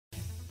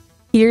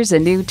Here's a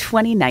new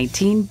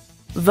 2019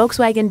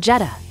 Volkswagen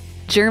Jetta.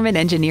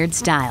 German-engineered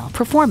style,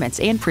 performance,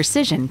 and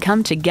precision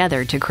come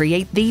together to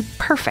create the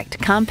perfect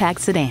compact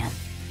sedan.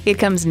 It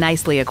comes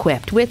nicely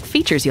equipped with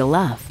features you'll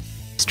love: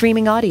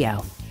 streaming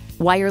audio,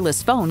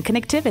 wireless phone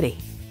connectivity,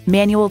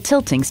 manual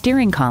tilting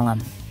steering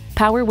column,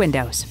 power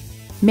windows,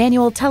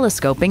 manual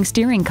telescoping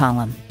steering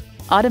column,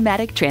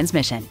 automatic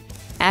transmission,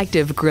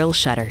 active grille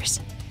shutters,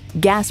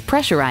 gas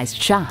pressurized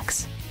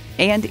shocks,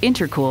 and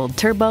intercooled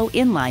turbo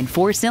inline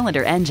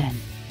 4-cylinder engine.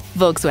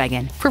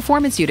 Volkswagen,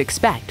 performance you'd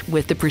expect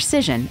with the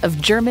precision of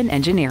German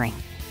engineering.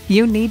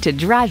 You need to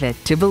drive it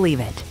to believe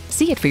it.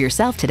 See it for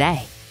yourself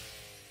today.